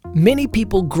Many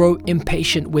people grow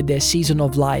impatient with their season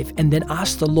of life and then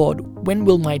ask the Lord, when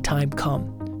will my time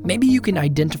come? Maybe you can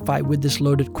identify with this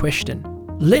loaded question.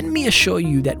 Let me assure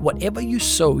you that whatever you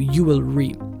sow, you will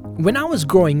reap. When I was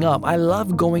growing up, I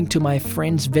loved going to my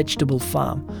friend's vegetable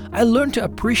farm. I learned to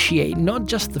appreciate not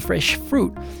just the fresh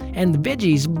fruit and the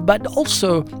veggies, but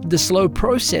also the slow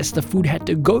process the food had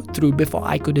to go through before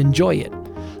I could enjoy it.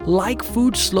 Like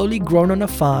food slowly grown on a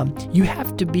farm, you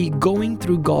have to be going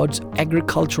through God's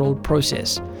agricultural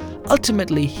process.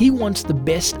 Ultimately, He wants the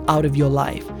best out of your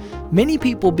life. Many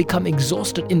people become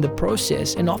exhausted in the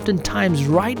process, and oftentimes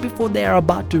right before they are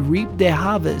about to reap their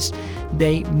harvest,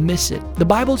 they miss it. The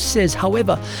Bible says,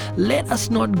 however, let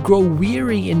us not grow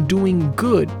weary in doing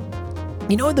good.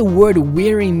 You know, the word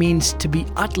weary means to be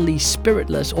utterly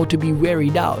spiritless or to be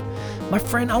wearied out. My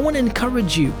friend, I want to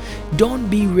encourage you, don't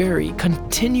be weary.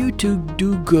 Continue to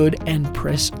do good and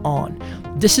press on.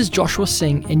 This is Joshua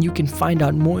Singh, and you can find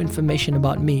out more information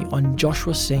about me on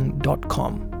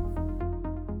joshuasingh.com.